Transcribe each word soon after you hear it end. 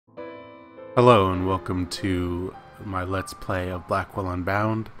Hello and welcome to my Let's Play of Blackwell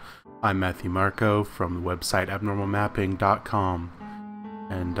Unbound. I'm Matthew Marco from the website abnormalmapping.com,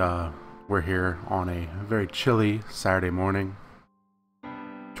 and we're here on a very chilly Saturday morning.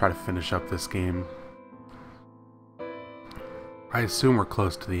 Try to finish up this game. I assume we're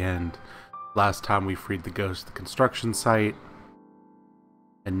close to the end. Last time we freed the ghost at the construction site,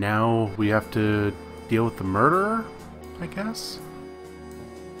 and now we have to deal with the murderer, I guess?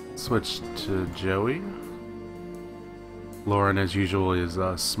 Switch to Joey. Lauren, as usual, is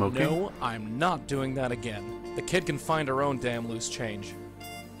smoking. No, I'm not doing that again. The kid can find her own damn loose change.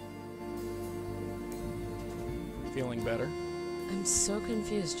 Feeling better? I'm so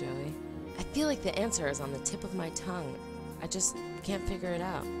confused, Joey. I feel like the answer is on the tip of my tongue. I just can't figure it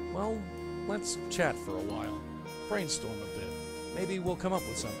out. Well, let's chat for a while. Brainstorm a bit. Maybe we'll come up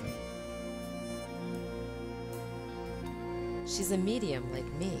with something. She's a medium like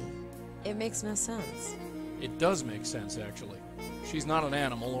me. It makes no sense. It does make sense, actually. She's not an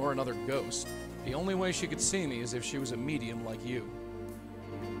animal or another ghost. The only way she could see me is if she was a medium like you.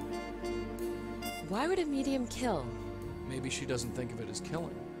 Why would a medium kill? Maybe she doesn't think of it as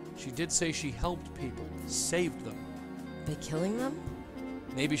killing. She did say she helped people, saved them. By killing them?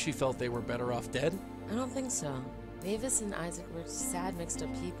 Maybe she felt they were better off dead? I don't think so. Mavis and Isaac were sad, mixed up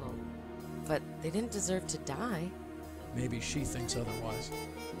people. But they didn't deserve to die. Maybe she thinks otherwise.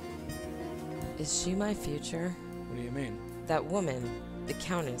 Is she my future? What do you mean? That woman, the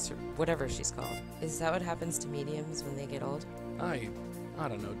Countess, or whatever she's called. Is that what happens to mediums when they get old? I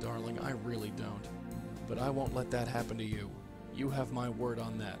don't know, darling. I really don't. But I won't let that happen to you. You have my word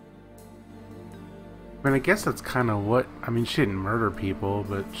on that. I mean, I guess that's kind of what... I mean, she didn't murder people,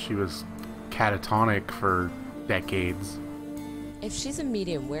 but she was catatonic for decades. If she's a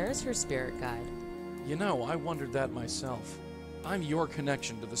medium, where is her spirit guide? You know, I wondered that myself. I'm your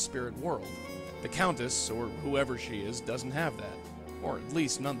connection to the spirit world. The Countess, or whoever she is, doesn't have that. Or at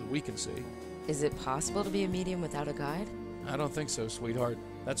least none that we can see. Is it possible to be a medium without a guide? I don't think so, sweetheart.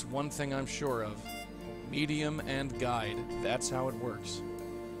 That's one thing I'm sure of. Medium and guide. That's how it works.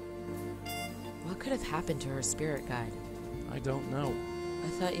 What could have happened to her spirit guide? I don't know. I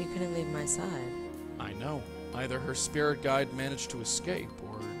thought you couldn't leave my side. I know. Either her spirit guide managed to escape,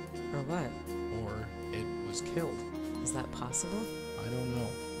 or what? it was killed. Is that possible? I don't know.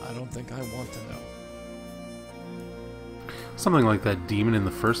 I don't think I want to know. Something like that demon in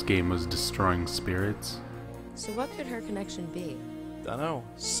the first game was destroying spirits. So what could her connection be? Dunno.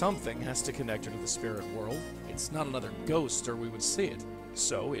 Something has to connect her to the spirit world. It's not another ghost or we would see it.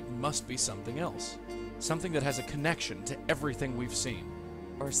 So it must be something else. Something that has a connection to everything we've seen.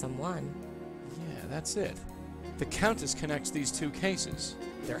 Or someone. Yeah, that's it. The Countess connects these two cases.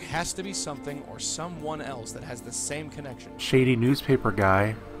 There has to be something or someone else that has the same connection. Shady newspaper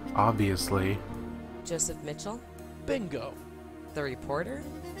guy, obviously. Joseph Mitchell? Bingo! The reporter?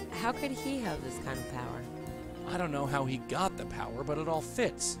 How could he have this kind of power? I don't know how he got the power, but it all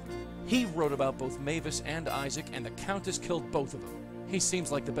fits. He wrote about both Mavis and Isaac, and the Countess killed both of them. He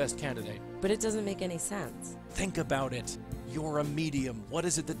seems like the best candidate. But it doesn't make any sense. Think about it. You're a medium. What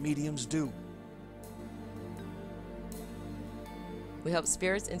is it that mediums do? We help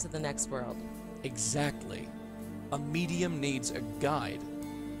spirits into the next world. Exactly. A medium needs a guide.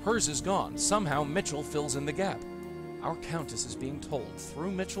 Hers is gone. Somehow Mitchell fills in the gap. Our Countess is being told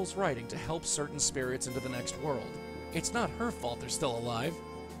through Mitchell's writing to help certain spirits into the next world. It's not her fault they're still alive.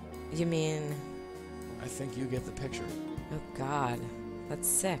 You mean... I think you get the picture. Oh God, that's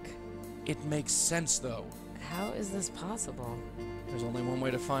sick. It makes sense, though. How is this possible? There's only one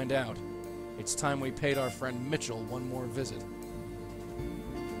way to find out. It's time we paid our friend Mitchell one more visit.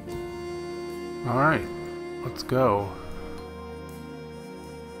 Alright, let's go.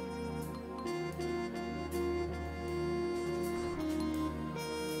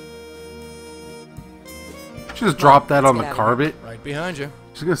 Just drop that on the carpet. Right behind you.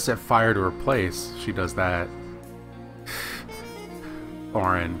 She's gonna set fire to her place. She does that.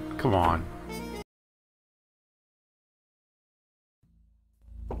 Lauren, come on.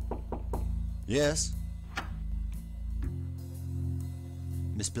 Yes?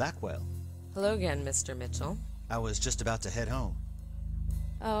 Miss Blackwell, Hello again, Mr. Mitchell. I was just about to head home.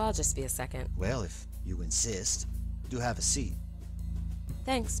 Oh, I'll just be a second. Well, if you insist, do have a seat.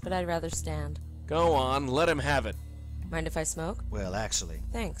 Thanks, but I'd rather stand. Go on, let him have it. Mind if I smoke? Well, actually,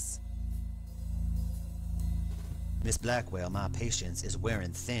 Thanks. Miss Blackwell, my patience is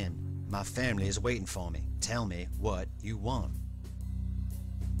wearing thin. My family is waiting for me. Tell me what you want.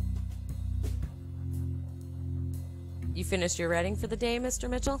 You finished your writing for the day, Mr.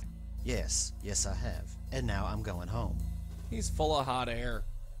 Mitchell? Yes, I have. And now I'm going home. He's full of hot air.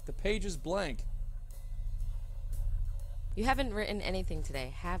 The page is blank. You haven't written anything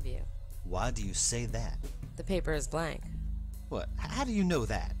today, have you? Why do you say that? The paper is blank. What? How do you know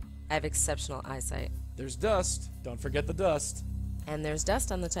that? I have exceptional eyesight. There's dust. Don't forget the dust. And there's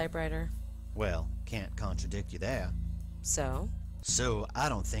dust on the typewriter. Well, can't contradict you there. So? So, I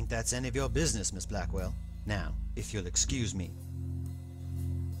don't think that's any of your business, Miss Blackwell. Now, if you'll excuse me.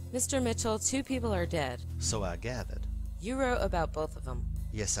 Mr. Mitchell, 2 people are dead. So I gathered. You wrote about both of them.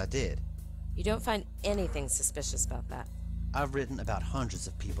 Yes, I did. You don't find anything suspicious about that. I've written about hundreds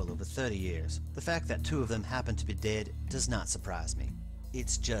of people over 30 years. The fact that 2 of them happen to be dead does not surprise me.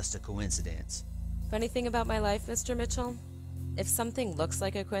 It's just a coincidence. Funny thing about my life, Mr. Mitchell? If something looks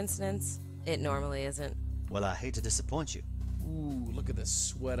like a coincidence, it normally isn't. Well, I hate to disappoint you. Ooh, look at the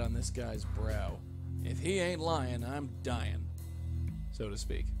sweat on this guy's brow. If he ain't lying, I'm dying, so to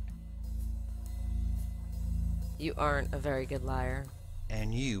speak. You aren't a very good liar.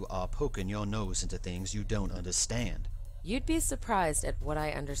 And you are poking your nose into things you don't understand. You'd be surprised at what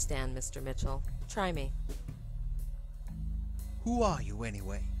I understand, Mr. Mitchell. Try me. Who are you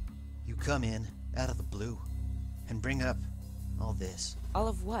anyway? You come in, out of the blue, and bring up all this. All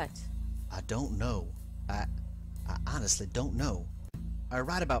of what? I don't know. I honestly don't know. I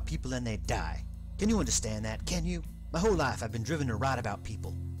write about people and they die. Can you understand that? Can you? My whole life I've been driven to write about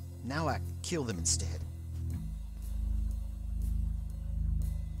people. Now I kill them instead.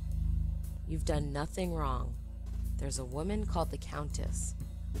 You've done nothing wrong. There's a woman called the Countess.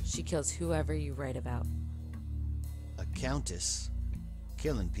 She kills whoever you write about. A countess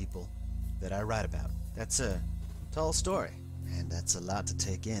killing people that I write about. That's a tall story, and that's a lot to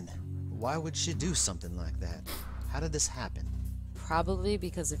take in. Why would she do something like that? How did this happen? Probably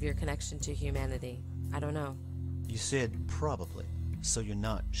because of your connection to humanity. I don't know. You said probably, so you're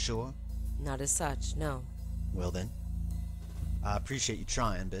not sure? Not as such, no. Well then, I appreciate you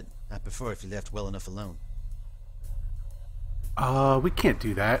trying, but I prefer if you left well enough alone. We can't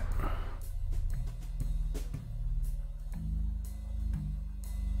do that.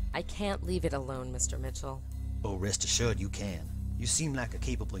 I can't leave it alone, Mr. Mitchell. Oh, rest assured you can. You seem like a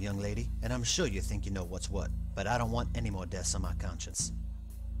capable young lady, and I'm sure you think you know what's what, but I don't want any more deaths on my conscience.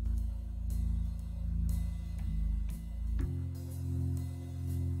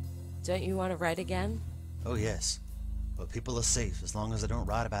 Don't you want to write again? Oh yes, but people are safe as long as I don't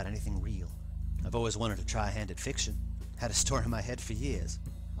write about anything real. I've always wanted to try a hand at fiction. Had a story in my head for years.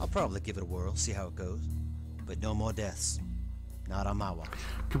 I'll probably give it a whirl, see how it goes. But no more deaths. Not on my watch.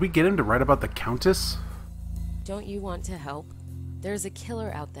 Could we get him to write about the Countess? Don't you want to help? There's a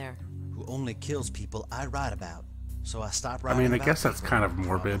killer out there. Who only kills people I write about. So I stopped I writing mean, I about guess that's people. kind of Problem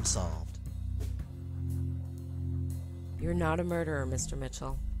morbid. solved. You're not a murderer, Mr.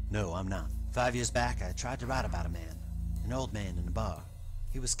 Mitchell. No, I'm not. 5 years back, I tried to write about a man. An old man in a bar.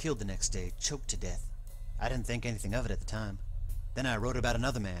 He was killed the next day, choked to death. I didn't think anything of it at the time. Then I wrote about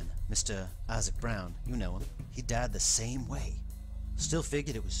another man, Mr. Isaac Brown. You know him. He died the same way. Still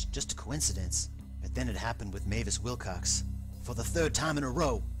figured it was just a coincidence. But then it happened with Mavis Wilcox. For the 3rd time in a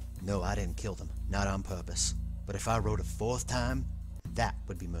row. No, I didn't kill them. Not on purpose. But if I wrote a 4th time, that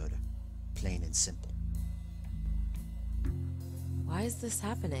would be murder. Plain and simple. Why is this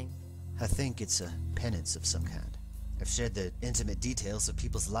happening? I think it's a penance of some kind. I've shared the intimate details of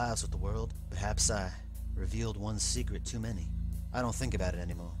people's lives with the world. Perhaps I revealed one secret too many. I don't think about it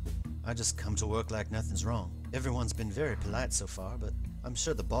anymore. I just come to work like nothing's wrong. Everyone's been very polite so far, but I'm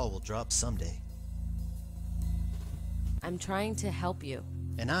sure the ball will drop someday. I'm trying to help you.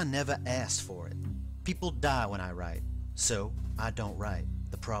 And I never asked for it. People die when I write, so I don't write.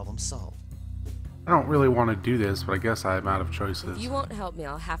 The problem's solved. I don't really want to do this, but I guess I'm out of choices. If you won't help me,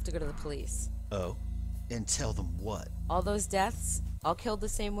 I'll have to go to the police. Oh? And tell them what? All those deaths, all killed the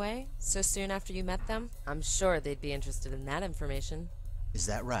same way, so soon after you met them? I'm sure they'd be interested in that information. Is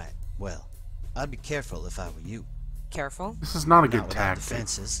that right? Well, I'd be careful if I were you. Careful? This is not a Not good without tactic.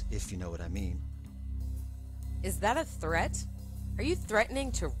 defenses, if you know what I mean. Is that a threat? Are you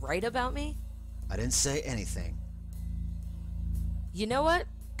threatening to write about me? I didn't say anything. You know what?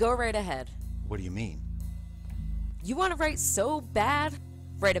 Go right ahead. What do you mean? You want to write so bad?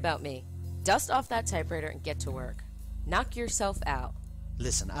 Write about me. Dust off that typewriter and get to work. Knock yourself out.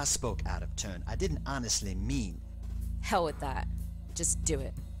 Listen, I spoke out of turn. I didn't honestly mean... Hell with that. Just do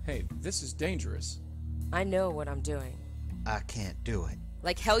it. Hey, this is dangerous. I know what I'm doing. I can't do it.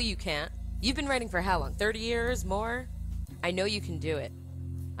 Like hell you can't. You've been writing for how long? 30 years? More? I know you can do it.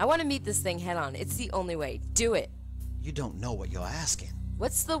 I want to meet this thing head on. It's the only way. Do it. You don't know what you're asking.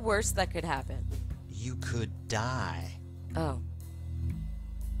 What's the worst that could happen? You could die. Oh.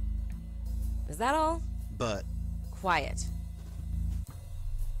 Is that all? But Quiet.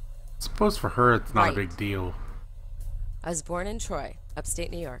 Suppose for her it's not a Right. big deal. I was born in Troy,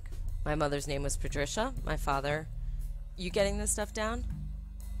 upstate New York. My mother's name was Patricia. My father... You getting this stuff down?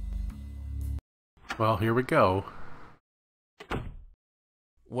 Well, here we go.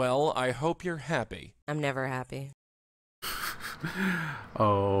 Well, I hope you're happy. I'm never happy.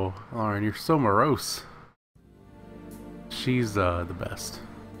 Oh, Lauren, you're so morose. She's the best.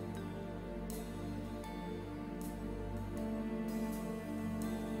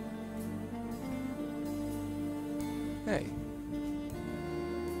 Hey.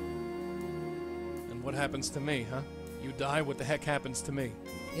 And what happens to me, huh? You die, what the heck happens to me?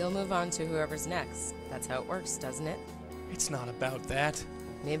 You'll move on to whoever's next. That's how it works, doesn't it? It's not about that.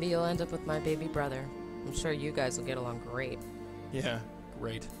 Maybe you'll end up with my baby brother. I'm sure you guys will get along great. Yeah,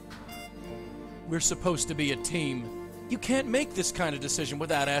 great. We're supposed to be a team. You can't make this kind of decision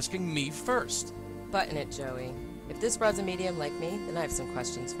without asking me first. Button it, Joey. If this broad's a medium like me, then I have some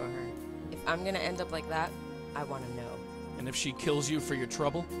questions for her. If I'm gonna end up like that, I want to know. And if she kills you for your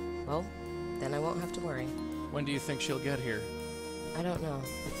trouble, Well, then I won't have to worry. when do you think she'll get here? I don't know.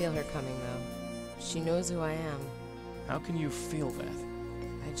 I feel her coming, though. She knows who I am. How can you feel that?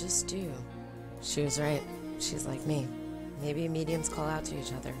 I just do. She was right. She's like me. Maybe mediums call out to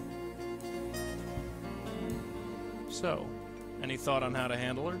each other. So, any thought on how to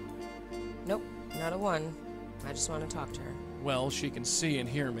handle her? Nope, not a one. I just want to talk to her. Well, she can see and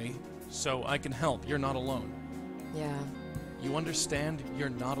hear me, so I can help. You're not alone. Yeah. You understand? You're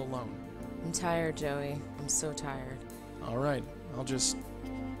not alone. I'm tired, Joey. I'm so tired. All right, I'll just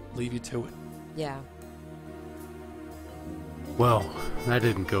leave you to it. Yeah. Well, that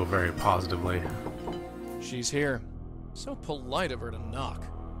didn't go very positively. She's here. So polite of her to knock.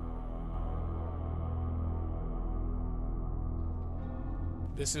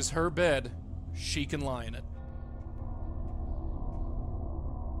 This is her bed. She can lie in it.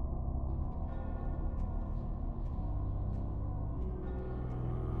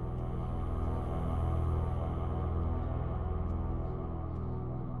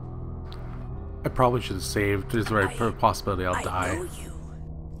 I probably should have saved. There's a very possibility I'll die. I know you.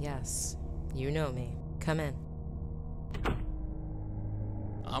 Yes. You know me. Come in.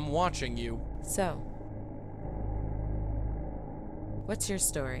 I'm watching you. So. What's your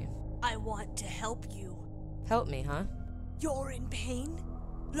story? I want to help you. Help me, huh? You're in pain?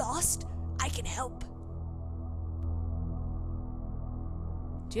 Lost? I can help.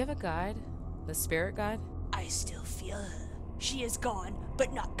 Do you have a guide? A spirit guide? I still feel her. She is gone,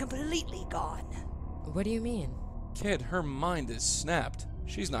 but not completely gone. What do you mean? Kid, her mind is snapped.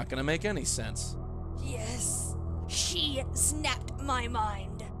 She's not gonna make any sense. Yes, she snapped my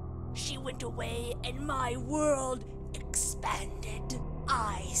mind. She went away and my world expanded.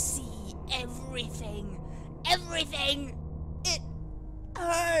 I see everything. Everything! It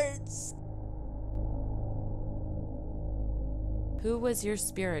hurts. Who was your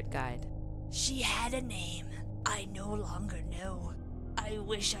spirit guide? She had a name. I no longer know. I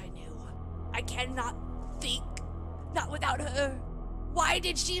wish I knew. I cannot think. Not without her. Why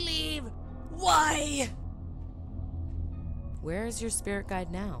did she leave? Why? Where is your spirit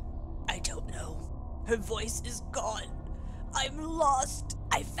guide now? I don't know. Her voice is gone. I'm lost.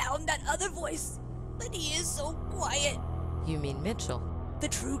 I found that other voice, but he is so quiet. You mean Mitchell? The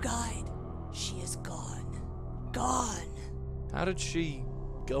true guide. She is gone. Gone. How did she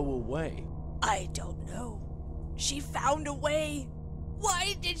go away? I don't know. She found a way.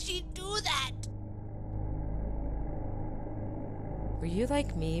 Why did she do that? Were you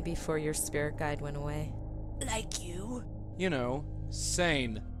like me before your spirit guide went away? Like you? You know,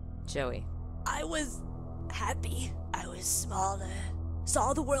 sane. Joey. I was happy. I was smaller.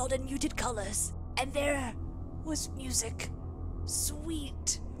 Saw the world in muted colors. And there was music.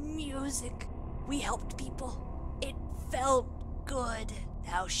 Sweet music. We helped people. It felt good.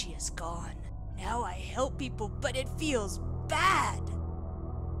 Now she is gone. Now I help people, but it feels bad.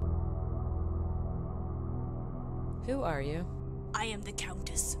 Who are you? I am the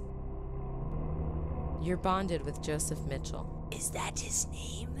Countess. You're bonded with Joseph Mitchell. Is that his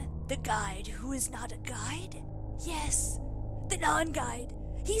name? The guide who is not a guide? Yes, the non-guide.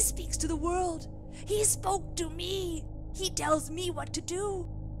 He speaks to the world. He spoke to me. He tells me what to do.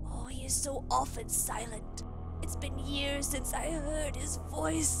 Oh, he is so often silent. It's been years since I heard his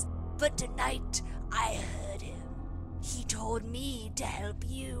voice, but tonight I heard him. He told me to help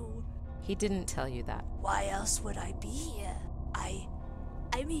you. He didn't tell you that. Why else would I be here?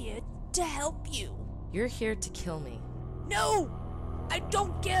 I'm here to help you. You're here to kill me. No! I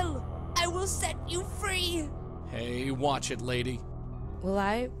don't kill! I will set you free! Hey, watch it, lady. Will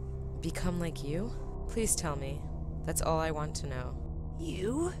I become like you? Please tell me. That's all I want to know.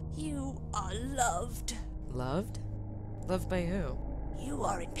 You are loved. Loved? Loved by who? You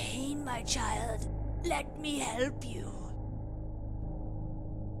are in pain, my child. Let me help you.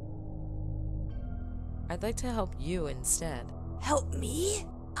 I'd like to help you instead. Help me?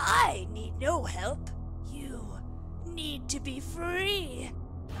 I need no help. You need to be free.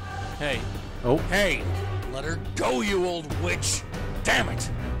 Hey. Oh. Hey! Let her go, you old witch! Damn it!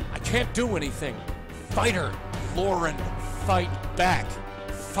 I can't do anything. Fight her! Lauren, fight back!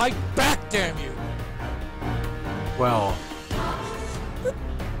 Fight back, damn you! Well.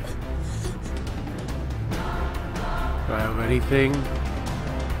 Do I have anything?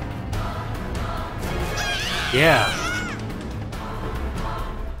 Yeah.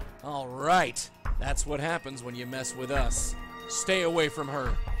 All right. That's what happens when you mess with us. Stay away from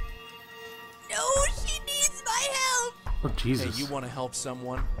her. No, she needs my help. Oh, Jesus. Hey, you want to help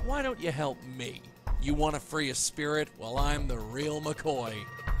someone? Why don't you help me? You want to free a spirit? Well, I'm the real McCoy.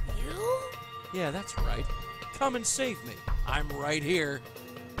 You? Yeah, that's right. Come and save me. I'm right here.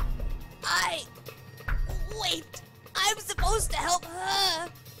 Wait. I'm supposed to help her.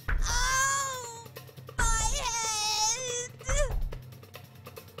 Oh, my head.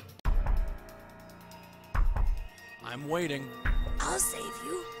 I'm waiting. I'll save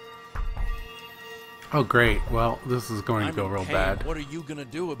you. Oh, great. Well, this is going to I'm go in real pain. bad. What are you gonna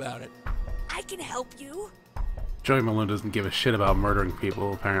do about it? I can help you. Joey Malone doesn't give a shit about murdering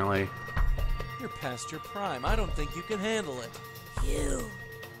people, apparently. You're past your prime. I don't think you can handle it. You.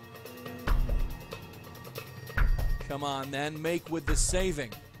 Come on, then. Make with the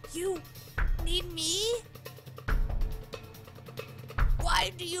saving. You need me?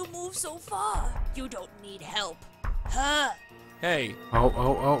 Why do you move so far? You don't need help. Her. Hey, Oh,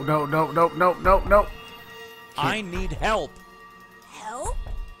 no. I need help. Help?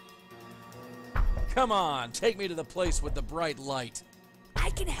 Come on, take me to the place with the bright light. I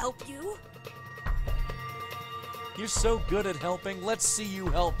can help you. You're so good at helping. Let's see you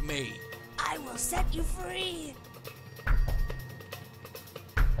help me. I will set you free.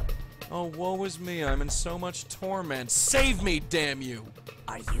 Oh, woe is me. I'm in so much torment. Save me, damn you.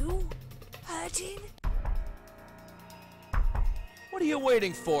 Are you hurting? What are you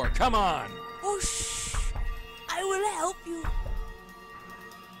waiting for? Come on. Oh, shh. I will help you.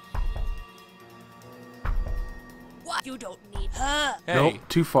 What? You don't need her. Hey, Nope,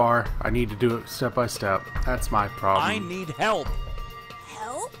 too far. I need to do it step by step. That's my problem. I need help.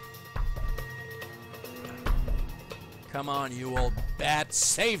 Help? Come on, you old bat.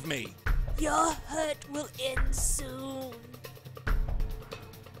 Save me. Your hurt will end soon.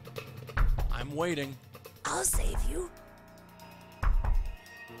 I'm waiting. I'll save you.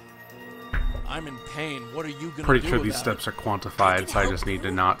 I'm in pain. What are you gonna Pretty do sure these about steps it? are quantified, so I just need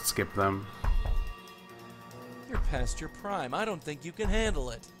to not skip them. You're past your prime. I don't think you can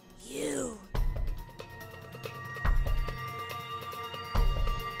handle it. You.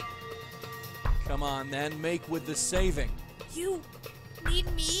 Come on, then. Make with the saving. You need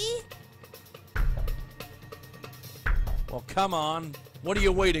me? Well, come on. What are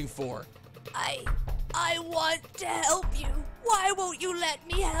you waiting for? I want to help you. Why won't you let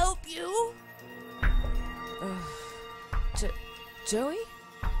me help you? Joey?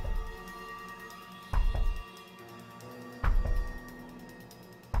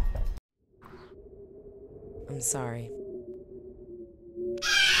 I'm sorry.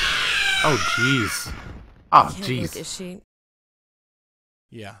 Oh, jeez. Oh, Can't look, jeez. is she?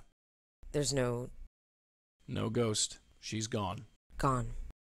 Yeah. There's no... No ghost. She's gone. Gone.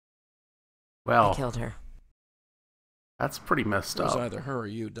 I Well, killed her. that's pretty messed It was up. either her or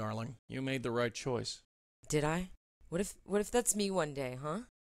you, darling. You made the right choice. Did I? What if that's me one day, huh?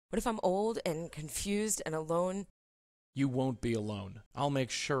 What if I'm old and confused and alone? You won't be alone. I'll make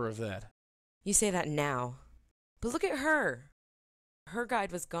sure of that. You say that now. But look at her. Her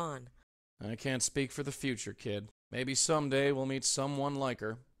guide was gone. I can't speak for the future, kid. Maybe someday we'll meet someone like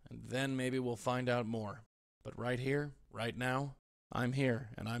her, and then maybe we'll find out more. But right here, right now, I'm here,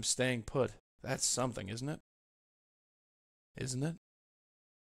 and I'm staying put. That's something, isn't it? Isn't it?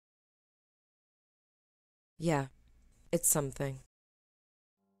 Yeah, it's something.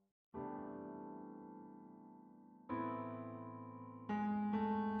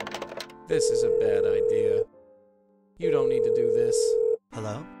 This is a bad idea. You don't need to do this.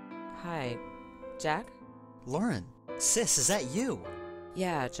 Hello? Hi, Jack? Lauren, sis, is that you?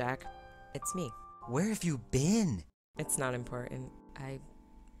 Yeah, Jack. It's me. Where have you been? It's not important. I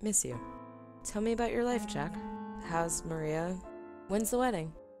miss you. Tell me about your life, Jack. How's Maria? When's the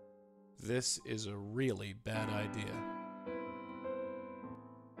wedding? This is a really bad idea.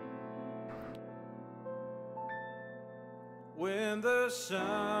 When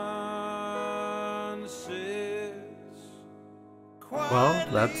Well,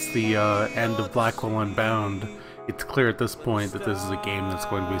 that's the end of Blackwell Unbound. It's clear at this point that this is a game that's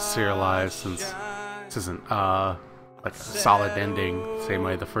going to be serialized, since this isn't like a solid ending, same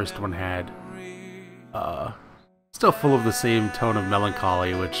way the first one had. Still full of the same tone of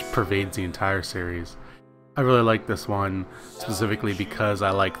melancholy which pervades the entire series. I really like this one, specifically because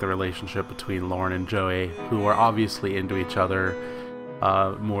I like the relationship between Lauren and Joey, who are obviously into each other,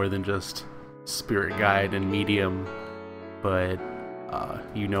 more than just spirit guide and medium, but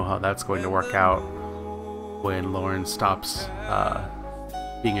you know how that's going to work out when Lauren stops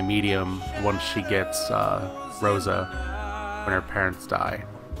being a medium once she gets Rosa when her parents die,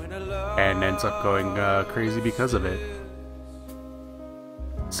 and ends up going crazy because of it.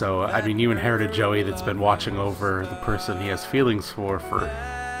 So, I mean, you inherited Joey that's been watching over the person he has feelings for 2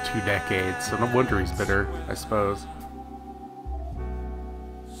 decades, so no wonder he's bitter, I suppose.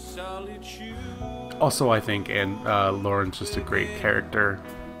 Also, I think, and Lauren's just a great character.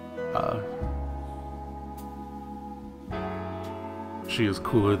 She is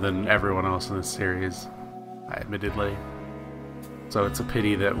cooler than everyone else in this series, admittedly. So it's a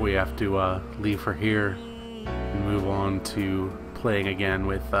pity that we have to leave her here and move on to playing again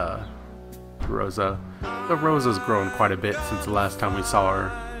with Rosa. But Rosa's grown quite a bit since the last time we saw her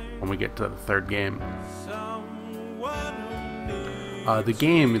when we get to the third game. The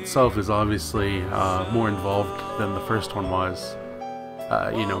game itself is obviously more involved than the first one was.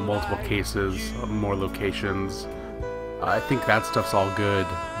 You know, multiple cases, more locations. I think that stuff's all good.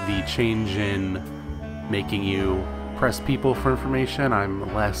 The change in making you press people for information,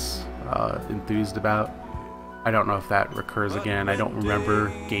 I'm less enthused about. I don't know if that recurs again. I don't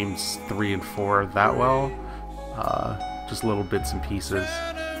remember games 3 and 4 that well. Just little bits and pieces.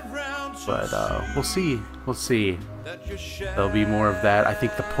 But we'll see. We'll see. There'll be more of that. I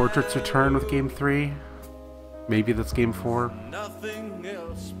think the portraits return with game 3. Maybe that's game 4.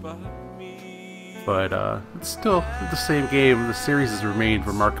 But it's still the same game. The series has remained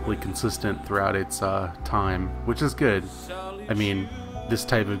remarkably consistent throughout its time, which is good. I mean, this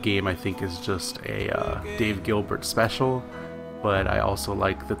type of game I think is just a Dave Gilbert special, but I also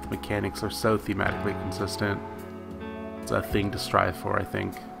like that the mechanics are so thematically consistent. It's a thing to strive for, I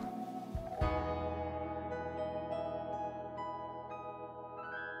think.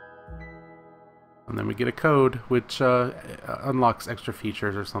 And then we get a code, which unlocks extra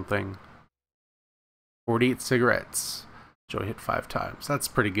features or something. 48 cigarettes. Joey hit 5 times. That's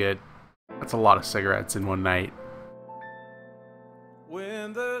pretty good. That's a lot of cigarettes in one night.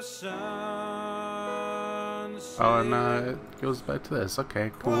 When the sun and it goes back to this.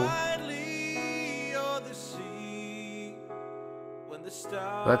 Okay, cool.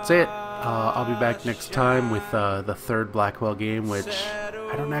 That's it. I'll be back next time with the third Blackwell game, which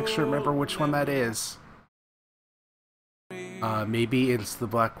I don't actually remember which one that is. Maybe it's the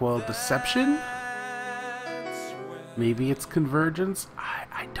Blackwell Deception? Maybe it's Convergence?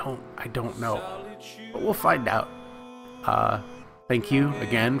 I don't know. But we'll find out. Thank you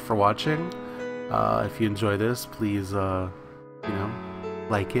again for watching. If you enjoy this, please, you know,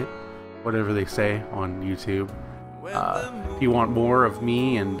 like it. Whatever they say on YouTube. If you want more of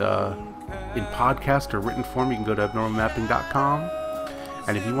me and in podcast or written form, you can go to abnormalmapping.com.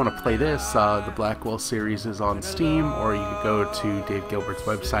 And if you want to play this, the Blackwell series is on Steam, or you can go to Dave Gilbert's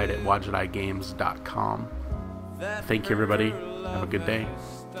website at wadjedigames.com. Thank you, everybody. Have a good day.